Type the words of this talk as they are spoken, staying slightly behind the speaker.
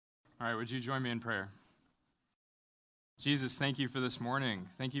All right, would you join me in prayer? Jesus, thank you for this morning.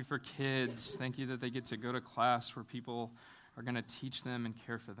 Thank you for kids. Thank you that they get to go to class where people are going to teach them and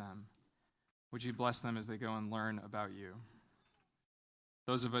care for them. Would you bless them as they go and learn about you?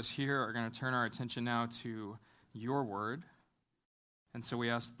 Those of us here are going to turn our attention now to your word. And so we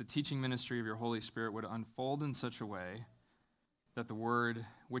ask the teaching ministry of your Holy Spirit would unfold in such a way that the word,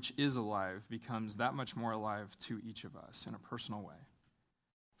 which is alive, becomes that much more alive to each of us in a personal way.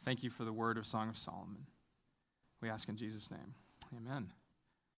 Thank you for the word of Song of Solomon. We ask in Jesus' name. Amen.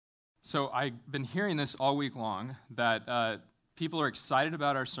 So I've been hearing this all week long, that people are excited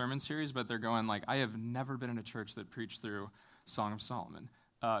about our sermon series, but they're going like, I have never been in a church that preached through Song of Solomon.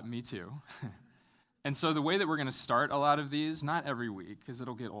 Me too. And so the way that we're going to start a lot of these, not every week, because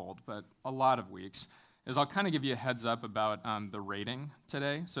it'll get old, but a lot of weeks, is I'll kind of give you a heads up about the rating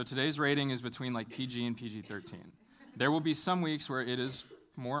today. So today's rating is between like PG and PG-13. There will be some weeks where it is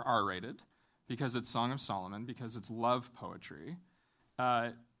more R-rated, because it's Song of Solomon, because it's love poetry.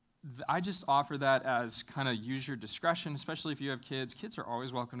 I just offer that as kind of use your discretion, especially if you have kids. Kids are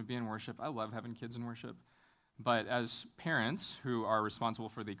always welcome to be in worship. I love having kids in worship. But as parents who are responsible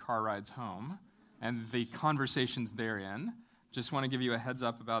for the car rides home and the conversations therein, just want to give you a heads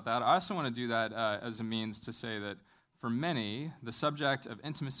up about that. I also want to do that as a means to say that for many, the subject of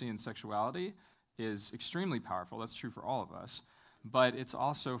intimacy and sexuality is extremely powerful. That's true for all of us. But it's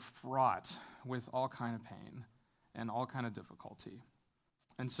also fraught with all kind of pain and all kind of difficulty.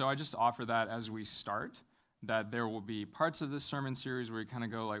 And so I just offer that as we start, that there will be parts of this sermon series where you kind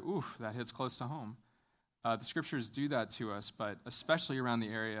of go like, oof, that hits close to home. The scriptures do that to us, but especially around the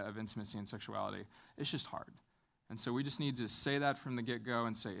area of intimacy and sexuality, it's just hard. And so we just need to say that from the get-go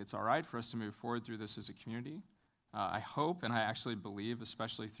and say it's all right for us to move forward through this as a community. I hope, and I actually believe,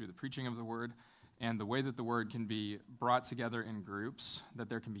 especially through the preaching of the word, and the way that the word can be brought together in groups, that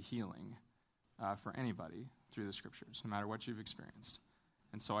there can be healing for anybody through the scriptures, no matter what you've experienced.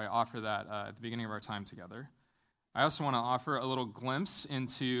 And so I offer that at the beginning of our time together. I also want to offer a little glimpse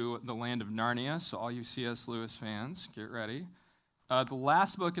into the land of Narnia, so all you C.S. Lewis fans, get ready. The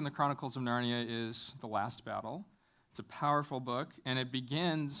last book in the Chronicles of Narnia is The Last Battle. It's a powerful book, and it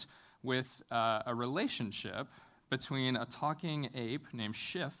begins with a relationship between a talking ape named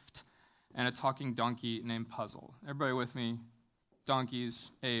Shift and a talking donkey named Puzzle. Everybody with me?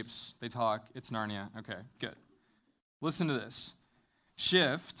 Donkeys, apes, they talk, it's Narnia. Okay, good. Listen to this.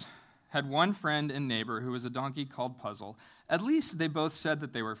 Shift had one friend and neighbor who was a donkey called Puzzle. At least they both said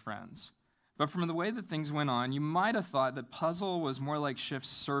that they were friends. But from the way that things went on, you might have thought that Puzzle was more like Shift's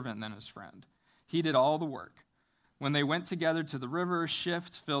servant than his friend. He did all the work. When they went together to the river,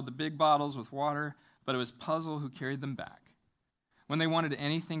 Shift filled the big bottles with water, but it was Puzzle who carried them back. When they wanted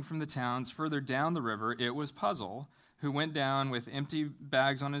anything from the towns further down the river, it was Puzzle who went down with empty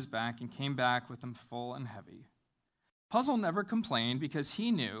bags on his back and came back with them full and heavy. Puzzle never complained because he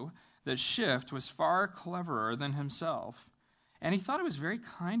knew that Shift was far cleverer than himself, and he thought it was very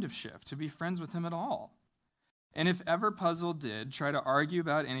kind of Shift to be friends with him at all. And if ever Puzzle did try to argue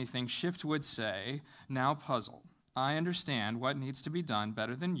about anything, Shift would say, "Now, Puzzle, I understand what needs to be done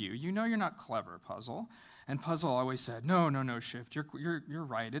better than you. You know you're not clever, Puzzle." And Puzzle always said, No, Shift, you're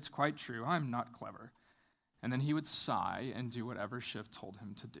right. It's quite true. I'm not clever. And then he would sigh and do whatever Shift told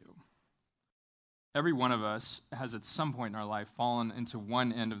him to do. Every one of us has at some point in our life fallen into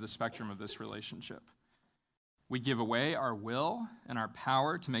one end of the spectrum of this relationship. We give away our will and our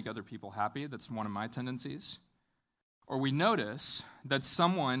power to make other people happy. That's one of my tendencies. Or we notice that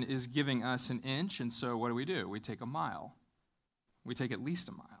someone is giving us an inch, and so what do? We take a mile. We take at least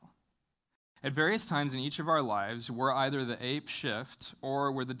a mile. At various times in each of our lives, we're either the ape Shift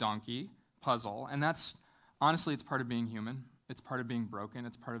or we're the donkey Puzzle, and that's, honestly, it's part of being human. It's part of being broken.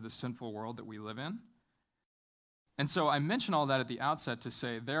 It's part of the sinful world that we live in. And so I mention all that at the outset to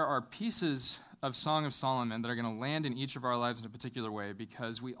say there are pieces of Song of Solomon that are going to land in each of our lives in a particular way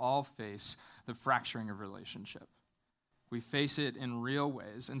because we all face the fracturing of relationship. We face it in real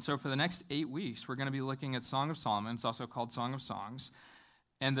ways. And so for the next 8 weeks, we're going to be looking at Song of Solomon. It's also called Song of Songs.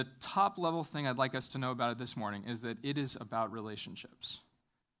 And the top level thing I'd like us to know about it this morning is that it is about relationships.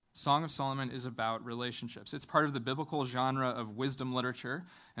 Song of Solomon is about relationships. It's part of the biblical genre of wisdom literature,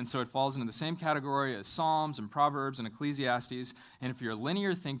 and so it falls into the same category as Psalms and Proverbs and Ecclesiastes. And if you're a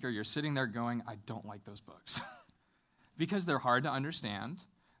linear thinker, you're sitting there going, I don't like those books. Because they're hard to understand.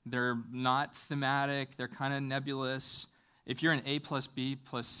 They're not thematic. They're kind of nebulous. If you're an A plus B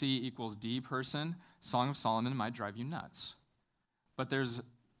plus C equals D person, Song of Solomon might drive you nuts. But there's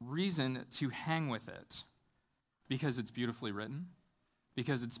reason to hang with it because it's beautifully written,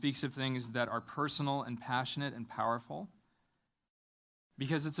 because it speaks of things that are personal and passionate and powerful,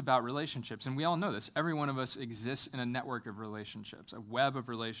 because it's about relationships. And we all know this. Every one of us exists in a network of relationships, a web of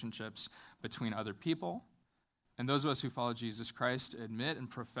relationships between other people. And those of us who follow Jesus Christ admit and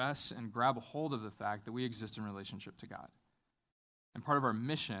profess and grab a hold of the fact that we exist in relationship to God. And part of our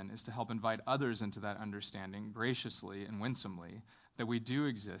mission is to help invite others into that understanding graciously and winsomely that we do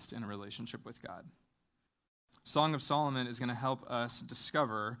exist in a relationship with God. Song of Solomon is going to help us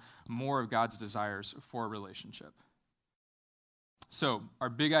discover more of God's desires for a relationship. So our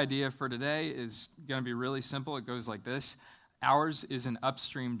big idea for today is going to be really simple. It goes like this. Ours is an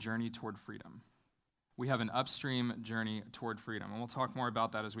upstream journey toward freedom. We have an upstream journey toward freedom, and we'll talk more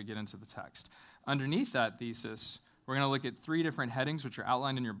about that as we get into the text. Underneath that thesis, we're going to look at 3 different headings, which are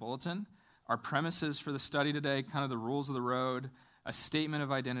outlined in your bulletin. Our premises for the study today, kind of the rules of the road, a statement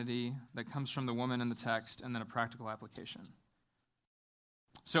of identity that comes from the woman in the text, and then a practical application.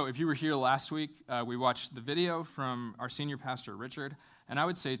 So if you were here last week, we watched the video from our senior pastor, Richard, and I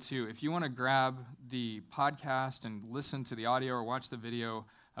would say, too, if you want to grab the podcast and listen to the audio or watch the video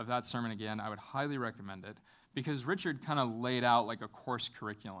of that sermon again, I would highly recommend it, because Richard kind of laid out like a course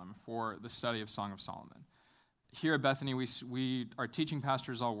curriculum for the study of Song of Solomon. Here at Bethany, our teaching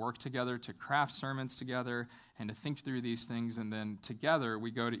pastors all work together to craft sermons together and to think through these things, and then together we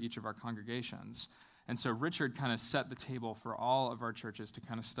go to each of our congregations. And so Richard kind of set the table for all of our churches to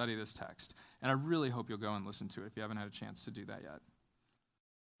kind of study this text. And I really hope you'll go and listen to it if you haven't had a chance to do that yet.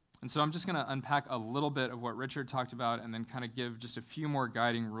 And so I'm just going to unpack a little bit of what Richard talked about and then kind of give just a few more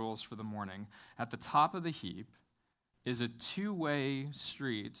guiding rules for the morning. At the top of the heap is a 2-way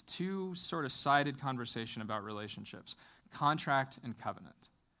street, 2 sort of sided conversation about relationships, contract and covenant.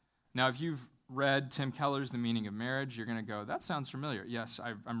 Now, if you've read Tim Keller's The Meaning of Marriage, you're going to go, that sounds familiar. Yes,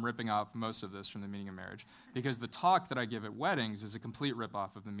 I'm ripping off most of this from The Meaning of Marriage, because the talk that I give at weddings is a complete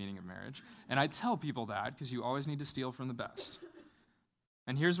ripoff of The Meaning of Marriage. And I tell people that because you always need to steal from the best.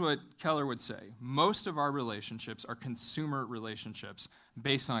 And here's what Keller would say. Most of our relationships are consumer relationships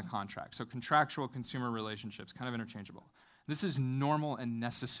based on a contract. So contractual consumer relationships, kind of interchangeable. This is normal and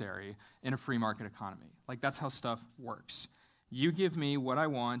necessary in a free market economy. Like, that's how stuff works. You give me what I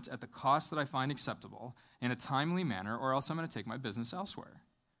want at the cost that I find acceptable in a timely manner, or else I'm going to take my business elsewhere.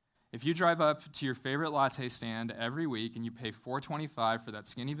 If you drive up to your favorite latte stand every week and you pay $4.25 for that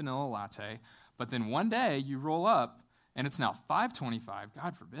skinny vanilla latte, but then one day you roll up and it's now $5.25,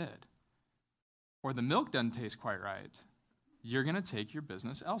 God forbid, or the milk doesn't taste quite right, you're going to take your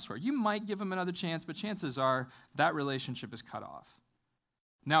business elsewhere. You might give them another chance, but chances are that relationship is cut off.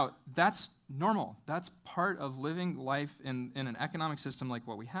 Now, that's normal. That's part of living life in an economic system like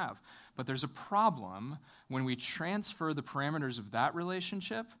what we have. But there's a problem when we transfer the parameters of that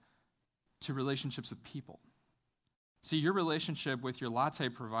relationship to relationships with people. See, your relationship with your latte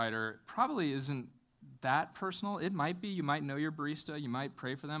provider probably isn't that personal. It might be. You might know your barista. You might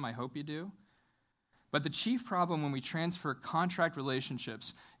pray for them. I hope you do. But the chief problem when we transfer contract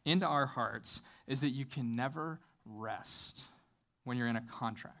relationships into our hearts is that you can never rest when you're in a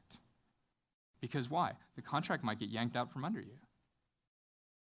contract. Because why? The contract might get yanked out from under you.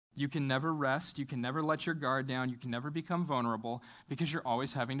 You can never rest. You can never let your guard down. You can never become vulnerable because you're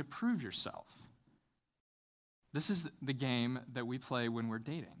always having to prove yourself. This is the game that we play when we're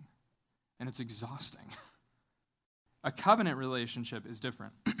dating, and it's exhausting. A covenant relationship is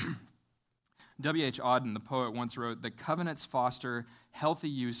different. W.H. Auden, the poet, once wrote that covenants foster healthy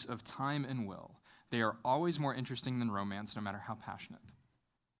use of time and will. They are always more interesting than romance, no matter how passionate.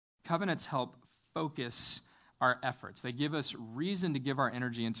 Covenants help focus our efforts. They give us reason to give our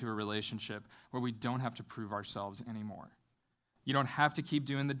energy into a relationship where we don't have to prove ourselves anymore. You don't have to keep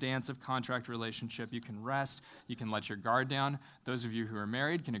doing the dance of contract relationship. You can rest. You can let your guard down. Those of you who are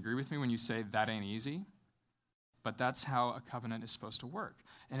married can agree with me when you say that ain't easy. But that's how a covenant is supposed to work.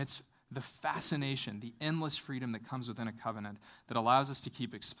 And it's the fascination, the endless freedom that comes within a covenant that allows us to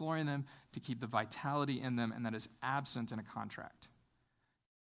keep exploring them, to keep the vitality in them, and that is absent in a contract.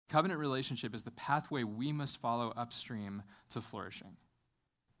 Covenant relationship is the pathway we must follow upstream to flourishing.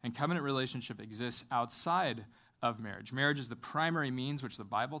 And covenant relationship exists outside of marriage. Marriage is the primary means which the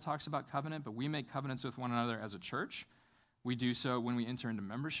Bible talks about covenant, but we make covenants with one another as a church. We do so when we enter into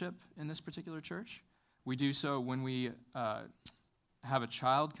membership in this particular church. We do so when we have a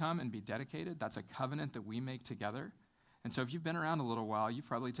child come and be dedicated. That's a covenant that we make together. And so if you've been around a little while, you've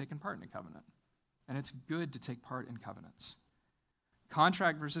probably taken part in a covenant. And it's good to take part in covenants.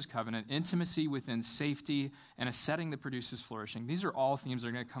 Contract versus covenant, intimacy within safety, and a setting that produces flourishing. These are all themes that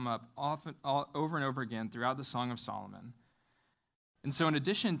are going to come up over and over again throughout the Song of Solomon. And so in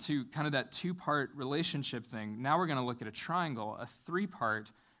addition to kind of that 2-part relationship thing, now we're going to look at a triangle, a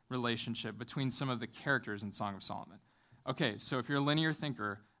 3-part relationship between some of the characters in Song of Solomon. okay, so if you're a linear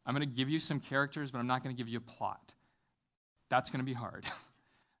thinker, I'm going to give you some characters, but I'm not going to give you a plot. That's going to be hard.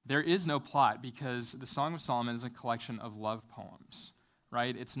 There is no plot because the Song of Solomon is a collection of love poems,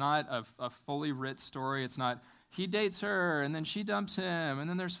 right? It's not a fully writ story. It's not, he dates her, and then she dumps him, and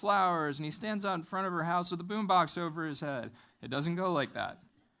then there's flowers, and he stands out in front of her house with a boombox over his head. It doesn't go like that.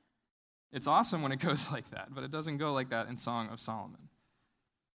 It's awesome when it goes like that, but it doesn't go like that in Song of Solomon.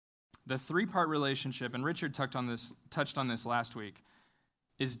 The three-part relationship, and Richard touched on this last week,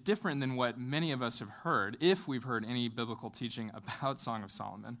 is different than what many of us have heard, if we've heard any biblical teaching about Song of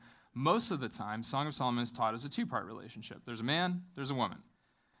Solomon. Most of the time, Song of Solomon is taught as a two-part relationship. There's a man, there's a woman.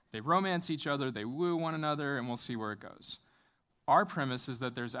 They romance each other, they woo one another, and we'll see where it goes. Our premise is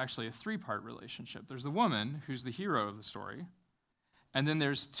that there's actually a three-part relationship. There's the woman, who's the hero of the story, and then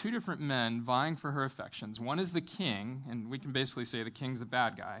there's two different men vying for her affections. One is the king, and we can basically say the king's the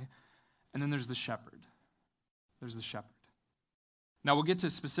bad guy, and then there's the shepherd. There's the shepherd. Now, we'll get to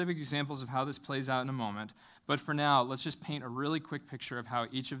specific examples of how this plays out in a moment, but for now, let's just paint a really quick picture of how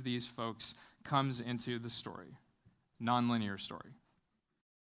each of these folks comes into the story, non-linear story.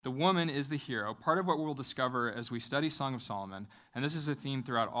 The woman is the hero. Part of what we'll discover as we study Song of Solomon, and this is a theme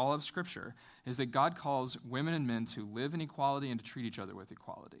throughout all of Scripture, is that God calls women and men to live in equality and to treat each other with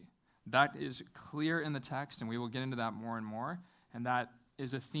equality. That is clear in the text, and we will get into that more and more, and that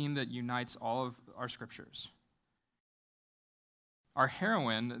is a theme that unites all of our Scriptures. Our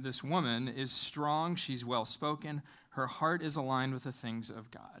heroine, this woman, is strong, she's well-spoken, her heart is aligned with the things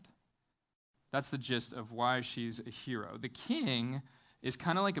of God. That's the gist of why she's a hero. The king is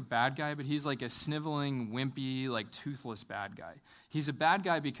kind of like a bad guy, but he's like a sniveling, wimpy, like toothless bad guy. He's a bad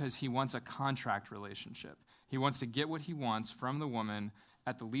guy because he wants a contract relationship. He wants to get what he wants from the woman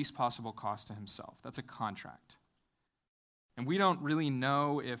at the least possible cost to himself. That's a contract. And we don't really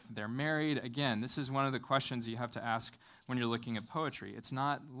know if they're married. Again, this is one of the questions you have to ask when you're looking at poetry. It's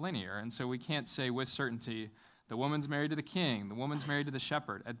not linear, and so we can't say with certainty, the woman's married to the king, the woman's married to the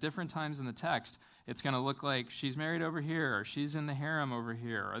shepherd. At different times in the text, it's going to look like she's married over here, or she's in the harem over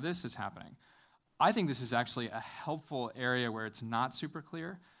here, or this is happening. I think this is actually a helpful area where it's not super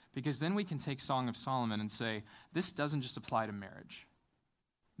clear, because then we can take Song of Solomon and say, this doesn't just apply to marriage.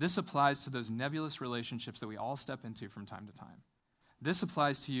 This applies to those nebulous relationships that we all step into from time to time. This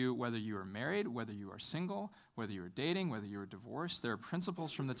applies to you whether you are married, whether you are single, whether you are dating, whether you are divorced. There are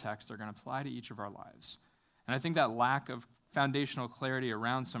principles from the text that are going to apply to each of our lives. And I think that lack of foundational clarity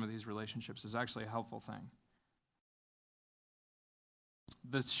around some of these relationships is actually a helpful thing.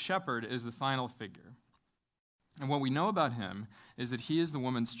 The shepherd is the final figure. And what we know about him is that he is the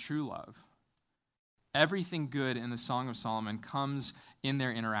woman's true love. Everything good in the Song of Solomon comes in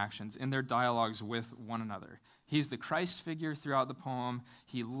their interactions, in their dialogues with one another. He's the Christ figure throughout the poem.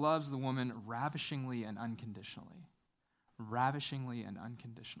 He loves the woman ravishingly and unconditionally. Ravishingly and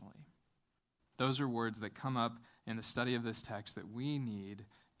unconditionally. Those are words that come up in the study of this text that we need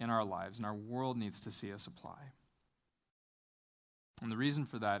in our lives, and our world needs to see us apply. And the reason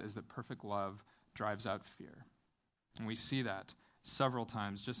for that is that perfect love drives out fear. And we see that several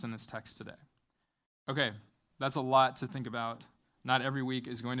times just in this text today. Okay, that's a lot to think about. Not every week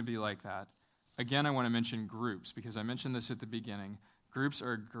is going to be like that. Again, I want to mention groups, because I mentioned this at the beginning. Groups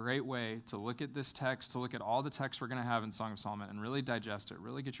are a great way to look at this text, to look at all the texts we're going to have in Song of Solomon and really digest it,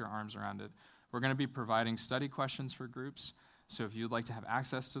 really get your arms around it. We're going to be providing study questions for groups, so if you'd like to have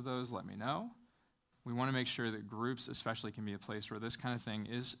access to those, let me know. We want to make sure that groups especially can be a place where this kind of thing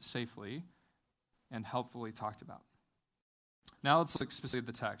is safely and helpfully talked about. Now let's look specifically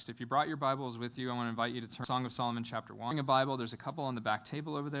at the text. If you brought your Bibles with you, I want to invite you to turn to Song of Solomon chapter 1. A Bible, there's a couple on the back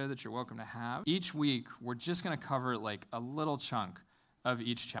table over there that you're welcome to have. Each week, we're just going to cover like a little chunk of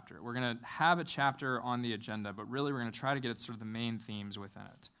each chapter. We're going to have a chapter on the agenda, but really we're going to try to get at sort of the main themes within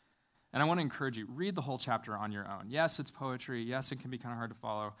it. And I want to encourage you, read the whole chapter on your own. Yes, it's poetry. Yes, it can be kind of hard to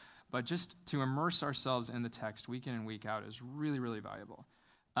follow. But just to immerse ourselves in the text week in and week out is really, really valuable.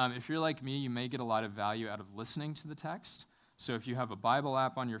 If you're like me, you may get a lot of value out of listening to the text. So if you have a Bible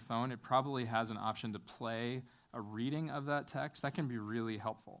app on your phone, it probably has an option to play a reading of that text. That can be really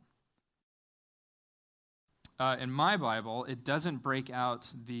helpful. In my Bible, it doesn't break out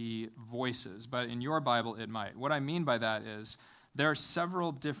the voices, but in your Bible, it might. What I mean by that is there are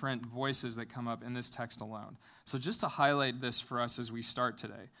several different voices that come up in this text alone. So just to highlight this for us as we start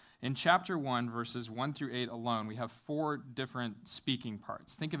today, in chapter 1, verses 1 through 8 alone, we have 4 different speaking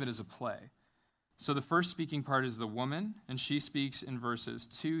parts. Think of it as a play. So the first speaking part is the woman, and she speaks in verses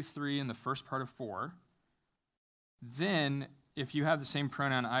 2, 3, and the first part of 4. Then, if you have the same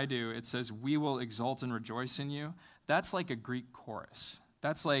pronoun I do, it says, "We will exult and rejoice in you." That's like a Greek chorus.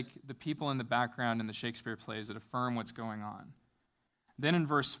 That's like the people in the background in the Shakespeare plays that affirm what's going on. Then in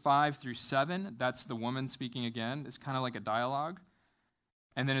verse 5 through 7, that's the woman speaking again. It's kind of like a dialogue.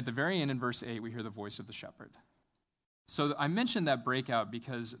 And then at the very end in verse 8, we hear the voice of the shepherd. So I mentioned that breakout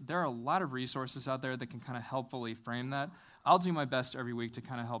because there are a lot of resources out there that can kind of helpfully frame that. I'll do my best every week to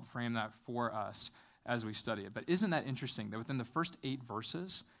kind of help frame that for us as we study it. But isn't that interesting that within the first 8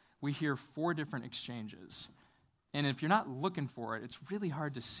 verses, we hear 4 different exchanges? And if you're not looking for it, it's really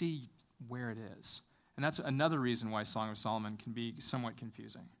hard to see where it is. And that's another reason why Song of Solomon can be somewhat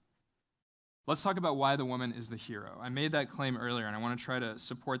confusing. Let's talk about why the woman is the hero. I made that claim earlier, and I want to try to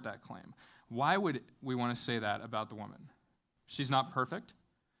support that claim. Why would we want to say that about the woman? She's not perfect.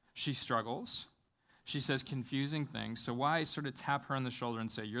 She struggles. She says confusing things. So why sort of tap her on the shoulder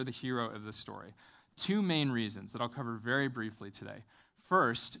and say, you're the hero of this story? 2 main reasons that I'll cover very briefly today.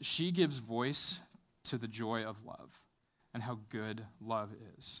 First, she gives voice to the joy of love and how good love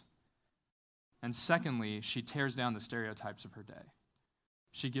is. And secondly, she tears down the stereotypes of her day.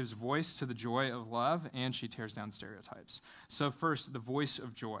 She gives voice to the joy of love, and she tears down stereotypes. So first, the voice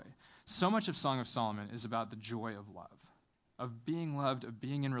of joy. So much of Song of Solomon is about the joy of love, of being loved, of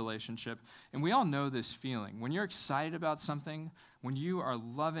being in relationship. And we all know this feeling. When you're excited about something, when you are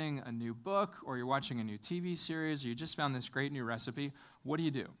loving a new book, or you're watching a new TV series, or you just found this great new recipe, what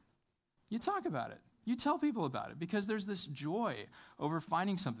do? You talk about it. You tell people about it, because there's this joy over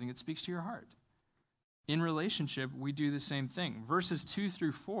finding something that speaks to your heart. In relationship, we do the same thing. Verses 2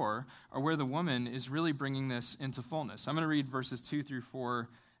 through 4 are where the woman is really bringing this into fullness. I'm going to read verses 2 through 4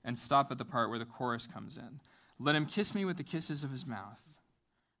 and stop at the part where the chorus comes in. Let him kiss me with the kisses of his mouth.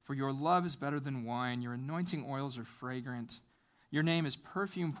 For your love is better than wine. Your anointing oils are fragrant. Your name is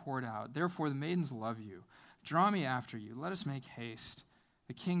perfume poured out. Therefore the maidens love you. Draw me after you. Let us make haste.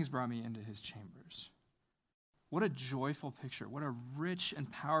 The king's brought me into his chambers. What a joyful picture. What a rich and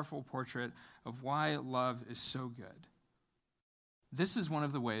powerful portrait of why love is so good. This is one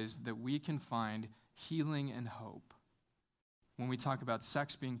of the ways that we can find healing and hope. When we talk about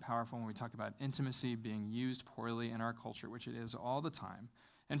sex being powerful, when we talk about intimacy being used poorly in our culture, which it is all the time,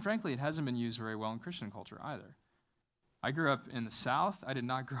 and frankly, it hasn't been used very well in Christian culture either. I grew up in the South. I did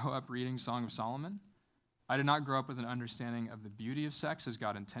not grow up reading Song of Solomon. I did not grow up with an understanding of the beauty of sex as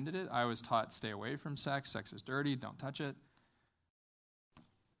God intended it. I was taught, stay away from sex. Sex is dirty. Don't touch it.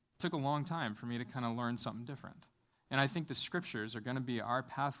 It took a long time for me to kind of learn something different. And I think the scriptures are going to be our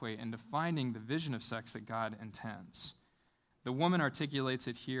pathway into finding the vision of sex that God intends. The woman articulates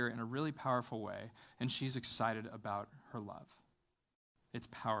it here in a really powerful way, and she's excited about her love. It's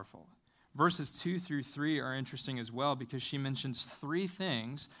powerful. Verses 2 through 3 are interesting as well because she mentions 3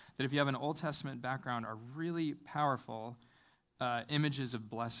 things that, if you have an Old Testament background, are really powerful images of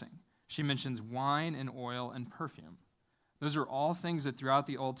blessing. She mentions wine and oil and perfume. Those are all things that throughout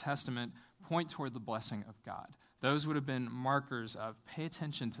the Old Testament point toward the blessing of God. Those would have been markers of, pay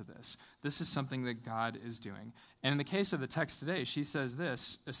attention to this. This is something that God is doing. And in the case of the text today, she says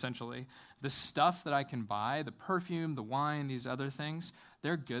this, essentially, the stuff that I can buy, the perfume, the wine, these other things,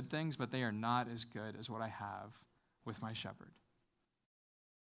 they're good things, but they are not as good as what I have with my shepherd.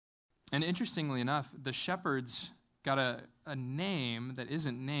 And interestingly enough, the shepherds got a name that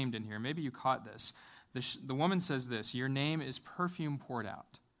isn't named in here. Maybe you caught this. The woman says this, your name is perfume poured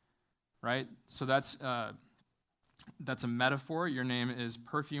out, right? So that's a metaphor. Your name is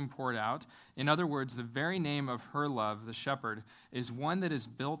perfume poured out. In other words, the very name of her love, the shepherd, is one that is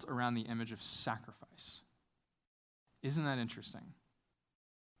built around the image of sacrifice. Isn't that interesting?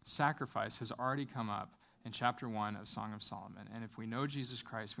 Sacrifice has already come up in chapter 1 of Song of Solomon. And if we know Jesus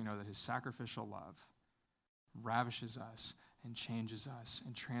Christ, we know that his sacrificial love ravishes us and changes us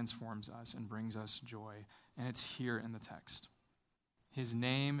and transforms us and brings us joy. And it's here in the text. His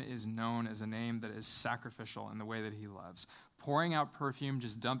name is known as a name that is sacrificial in the way that he loves. Pouring out perfume,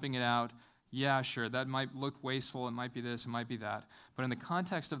 just dumping it out, yeah, sure, that might look wasteful, it might be this, it might be that. But in the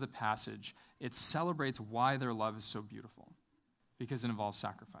context of the passage, it celebrates why their love is so beautiful, because it involves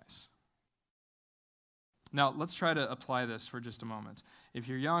sacrifice. Now, let's try to apply this for just a moment. If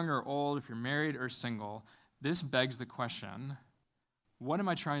you're young or old, if you're married or single, this begs the question, what am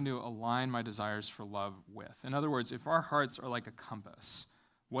I trying to align my desires for love with? In other words, if our hearts are like a compass,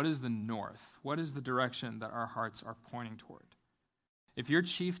 what is the north? What is the direction that our hearts are pointing toward? If your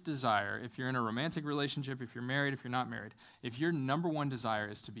chief desire, if you're in a romantic relationship, if you're married, if you're not married, if your number one desire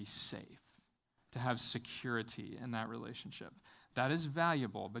is to be safe, to have security in that relationship, that is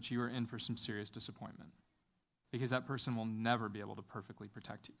valuable, but you are in for some serious disappointment because that person will never be able to perfectly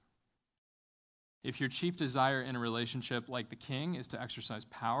protect you. If your chief desire in a relationship like the king is to exercise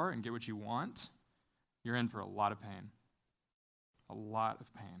power and get what you want, you're in for a lot of pain. a lot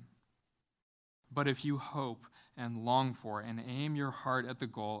of pain. But if you hope and long for and aim your heart at the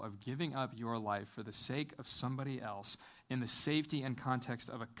goal of giving up your life for the sake of somebody else in the safety and context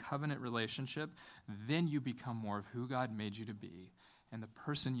of a covenant relationship, then you become more of who God made you to be, and the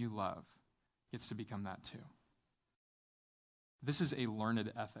person you love gets to become that too. This is a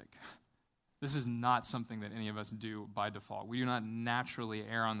learned ethic. This is not something that any of us do by default. We do not naturally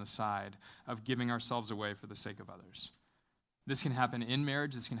err on the side of giving ourselves away for the sake of others. This can happen in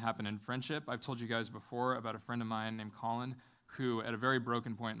marriage. This can happen in friendship. I've told you guys before about a friend of mine named Colin who, at a very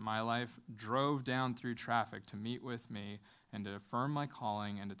broken point in my life, drove down through traffic to meet with me and to affirm my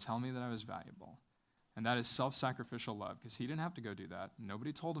calling and to tell me that I was valuable. And that is self-sacrificial love, because he didn't have to go do that.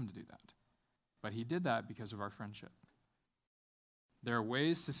 Nobody told him to do that. But he did that because of our friendship. There are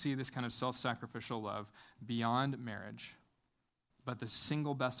ways to see this kind of self-sacrificial love beyond marriage, but the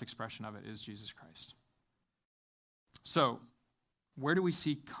single best expression of it is Jesus Christ. So, where do we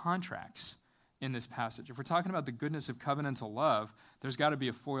see contracts in this passage? If we're talking about the goodness of covenantal love, there's got to be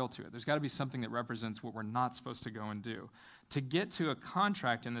a foil to it. There's got to be something that represents what we're not supposed to go and do. To get to a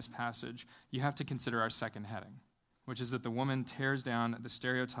contract in this passage, you have to consider our second heading, which is that the woman tears down the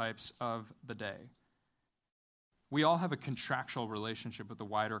stereotypes of the day. We all have a contractual relationship with the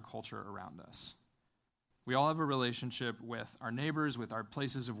wider culture around us. We all have a relationship with our neighbors, with our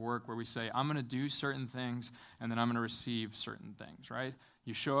places of work, where we say, I'm going to do certain things, and then I'm going to receive certain things, right?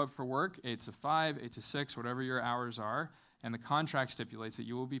 You show up for work, 8 to 5, 8 to 6, whatever your hours are, and the contract stipulates that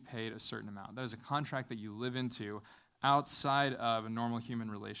you will be paid a certain amount. That is a contract that you live into outside of a normal human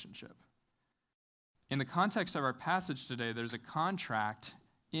relationship. In the context of our passage today, there's a contract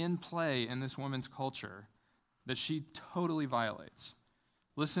in play in this woman's culture that she totally violates.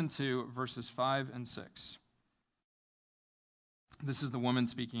 Listen to verses 5 and 6. This is the woman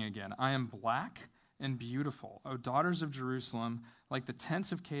speaking again. I am black and beautiful, O daughters of Jerusalem, like the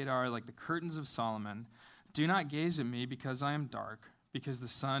tents of Kedar, like the curtains of Solomon. Do not gaze at me because I am dark, because the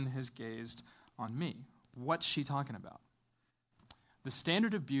sun has gazed on me. What's she talking about? The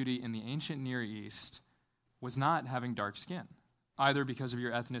standard of beauty in the ancient Near East was not having dark skin, either because of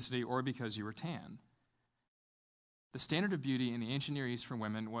your ethnicity or because you were tan. The standard of beauty in the ancient Near East for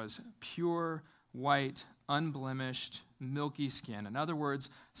women was pure, white, unblemished, milky skin. In other words,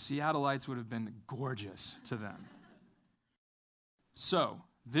 Seattleites would have been gorgeous to them. So,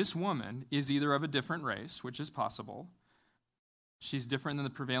 this woman is either of a different race, which is possible, she's different than the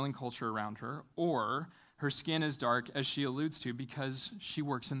prevailing culture around her, or her skin is dark, as she alludes to, because she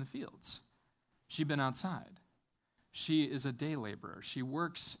works in the fields. She's been outside. She is a day laborer. She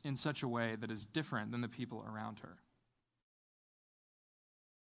works in such a way that is different than the people around her.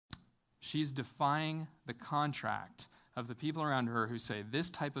 She's defying the contract of the people around her who say this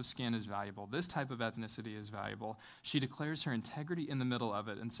type of skin is valuable, this type of ethnicity is valuable. She declares her integrity in the middle of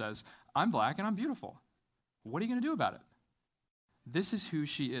it and says, I'm black and I'm beautiful. What are you going to do about it? This is who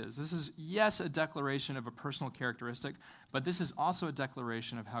she is. This is, yes, a declaration of a personal characteristic, but this is also a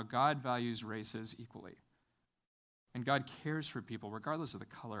declaration of how God values races equally. And God cares for people regardless of the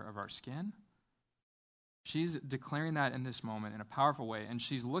color of our skin. She's declaring that in this moment in a powerful way, and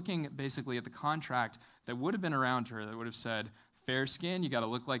she's looking basically at the contract that would have been around her that would have said, fair skin, you got to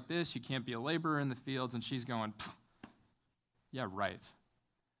look like this, you can't be a laborer in the fields, and she's going, yeah, right.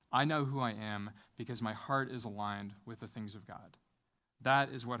 I know who I am because my heart is aligned with the things of God. That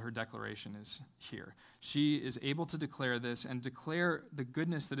is what her declaration is here. She is able to declare this and declare the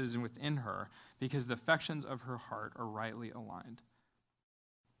goodness that is within her because the affections of her heart are rightly aligned.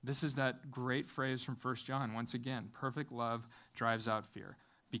 This is that great phrase from 1 John. Once again, perfect love drives out fear.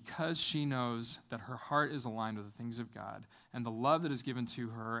 Because she knows that her heart is aligned with the things of God and the love that is given to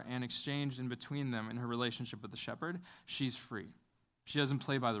her and exchanged in between them in her relationship with the shepherd, she's free. She doesn't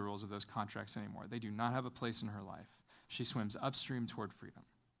play by the rules of those contracts anymore. They do not have a place in her life. She swims upstream toward freedom.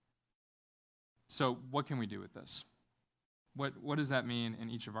 So what can we do with this? What does that mean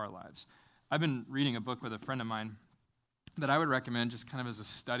in each of our lives? I've been reading a book with a friend of mine that I would recommend just kind of as a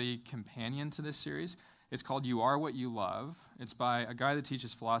study companion to this series. It's called You Are What You Love. It's by a guy that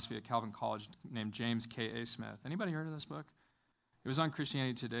teaches philosophy at Calvin College named James K.A. Smith. Anybody heard of this book? It was on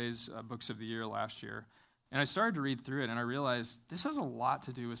Christianity Today's Books of the Year last year. And I started to read through it, and I realized this has a lot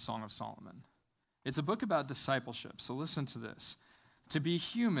to do with Song of Solomon. It's a book about discipleship, so listen to this. To be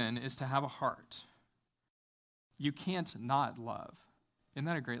human is to have a heart. You can't not love. Isn't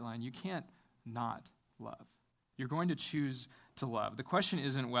that a great line? You can't not love. You're going to choose to love. The question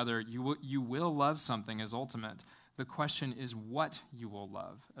isn't whether you will love something as ultimate. The question is what you will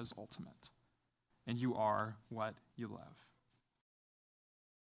love as ultimate. And you are what you love.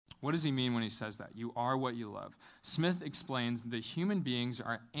 What does he mean when he says that? You are what you love. Smith explains that human beings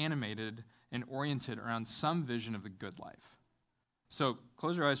are animated and oriented around some vision of the good life. So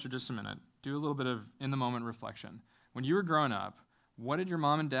close your eyes for just a minute. Do a little bit of in-the-moment reflection. When you were growing up, what did your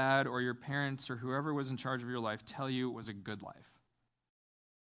mom and dad or your parents or whoever was in charge of your life tell you was a good life?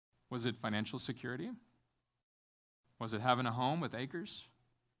 Was it financial security? Was it having a home with acres?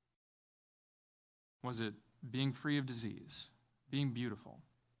 Was it being free of disease? Being beautiful?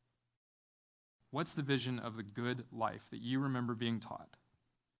 What's the vision of the good life that you remember being taught?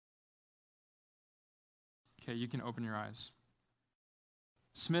 Okay, you can open your eyes.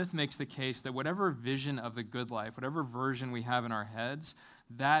 Smith makes the case that whatever vision of the good life, whatever version we have in our heads,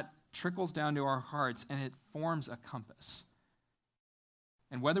 that trickles down to our hearts and it forms a compass.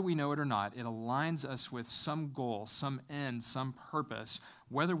 And whether we know it or not, it aligns us with some goal, some end, some purpose,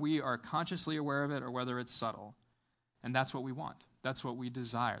 whether we are consciously aware of it or whether it's subtle. And that's what we want. That's what we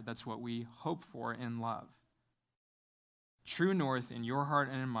desire. That's what we hope for in love. True north in your heart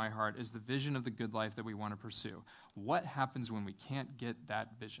and in my heart is the vision of the good life that we want to pursue. What happens when we can't get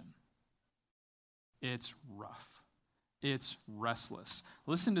that vision? It's rough. It's restless.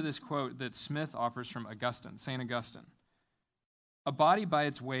 Listen to this quote that Smith offers from Augustine, St. Augustine. A body by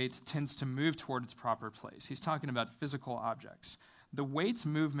its weight tends to move toward its proper place. He's talking about physical objects. The weight's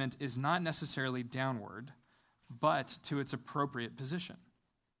movement is not necessarily downward, but to its appropriate position.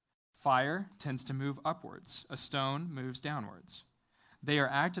 Fire tends to move upwards. A stone moves downwards. They are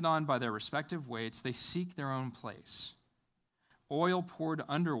acted on by their respective weights. They seek their own place. Oil poured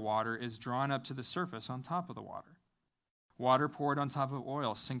under water is drawn up to the surface on top of the water. Water poured on top of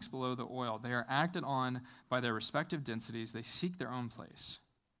oil sinks below the oil. They are acted on by their respective densities. They seek their own place.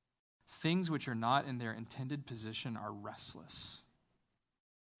 Things which are not in their intended position are restless.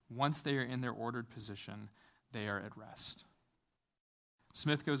 Once they are in their ordered position, they are at rest.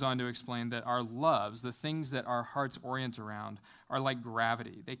 Smith goes on to explain that our loves, the things that our hearts orient around, are like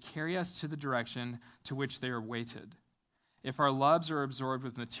gravity. They carry us to the direction to which they are weighted. If our loves are absorbed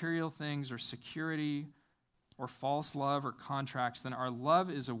with material things or security or false love or contracts, then our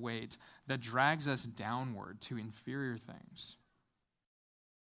love is a weight that drags us downward to inferior things.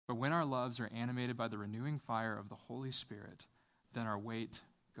 But when our loves are animated by the renewing fire of the Holy Spirit, then our weight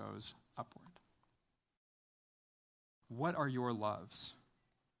goes upward. What are your loves?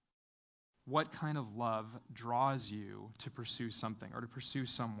 What kind of love draws you to pursue something or to pursue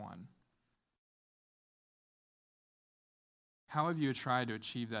someone? How have you tried to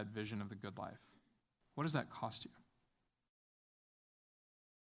achieve that vision of the good life? What does that cost you?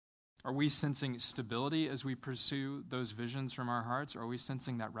 Are we sensing stability as we pursue those visions from our hearts, or are we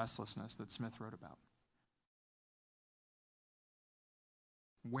sensing that restlessness that Smith wrote about?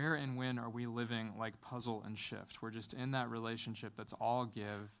 Where and when are we living like puzzle and shift? We're just in that relationship that's all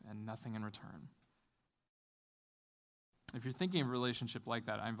give and nothing in return. If you're thinking of a relationship like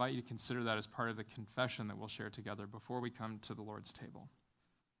that, I invite you to consider that as part of the confession that we'll share together before we come to the Lord's table.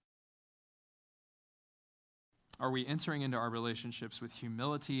 Are we entering into our relationships with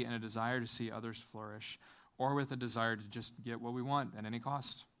humility and a desire to see others flourish, or with a desire to just get what we want at any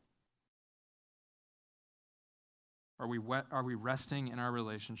cost? Are we resting in our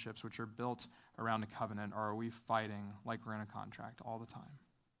relationships which are built around a covenant, or are we fighting like we're in a contract all the time?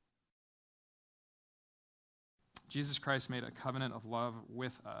 Jesus Christ made a covenant of love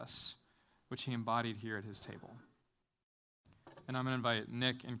with us, which he embodied here at his table. And I'm going to invite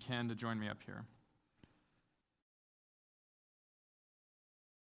Nick and Ken to join me up here.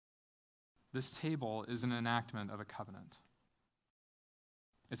 This table is an enactment of a covenant.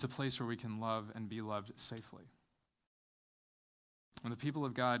 It's a place where we can love and be loved safely. When the people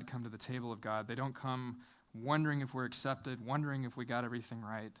of God come to the table of God, they don't come wondering if we're accepted, wondering if we got everything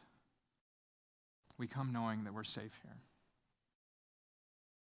right. We come knowing that we're safe here.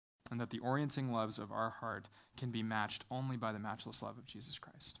 And that the orienting loves of our heart can be matched only by the matchless love of Jesus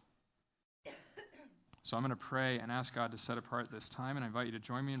Christ. So I'm going to pray and ask God to set apart this time, and I invite you to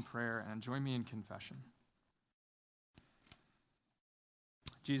join me in prayer and join me in confession.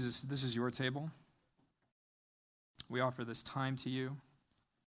 Jesus, this is your table. We offer this time to you.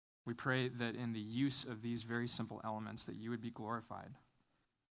 We pray that in the use of these very simple elements that you would be glorified.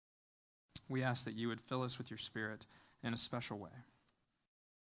 We ask that you would fill us with your Spirit in a special way.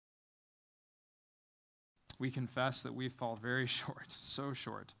 We confess that we fall very short, so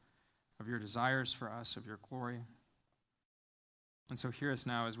short, of your desires for us, of your glory. And so hear us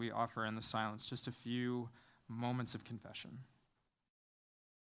now as we offer in the silence just a few moments of confession.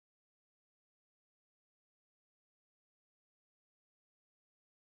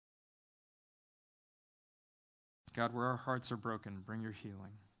 God, where our hearts are broken, bring your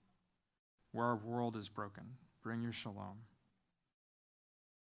healing. Where our world is broken, bring your shalom.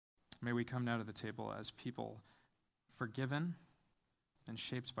 May we come now to the table as people forgiven and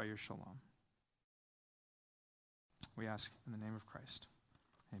shaped by your shalom. We ask in the name of Christ.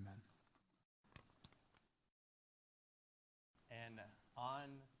 Amen.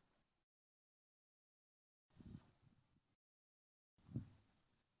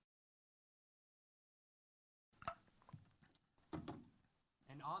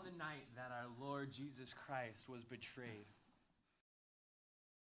 And on the night that our Lord Jesus Christ was betrayed,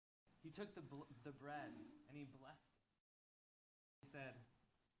 he took the bread and he blessed it. He said,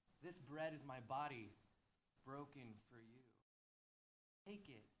 "This bread is my body broken for you. Take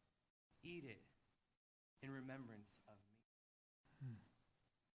it, eat it in remembrance of me."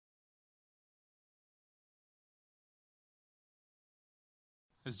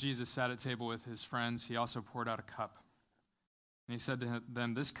 As Jesus sat at table with his friends, he also poured out a cup. And he said to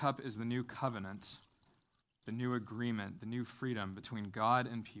them, "This cup is the new covenant, the new agreement, the new freedom between God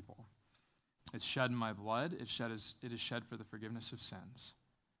and people. It's shed in my blood. It is shed for the forgiveness of sins."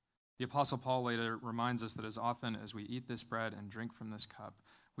 The Apostle Paul later reminds us that as often as we eat this bread and drink from this cup,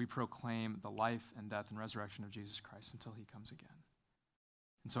 we proclaim the life and death and resurrection of Jesus Christ until he comes again.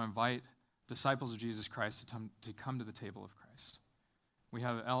 And so I invite disciples of Jesus Christ to come to the table of Christ. We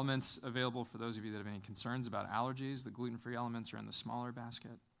have elements available for those of you that have any concerns about allergies. The gluten-free elements are in the smaller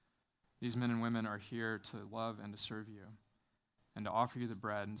basket. These men and women are here to love and to serve you and to offer you the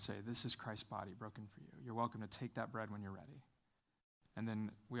bread and say, "This is Christ's body broken for you." You're welcome to take that bread when you're ready. And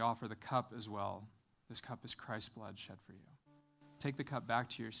then we offer the cup as well. This cup is Christ's blood shed for you. Take the cup back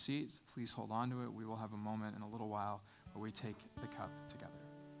to your seat. Please hold on to it. We will have a moment in a little while where we take the cup together.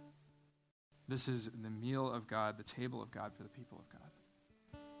 This is the meal of God, the table of God for the people of God.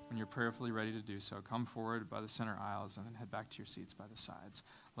 When you're prayerfully ready to do so, come forward by the center aisles and then head back to your seats by the sides.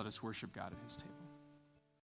 Let us worship God at his table.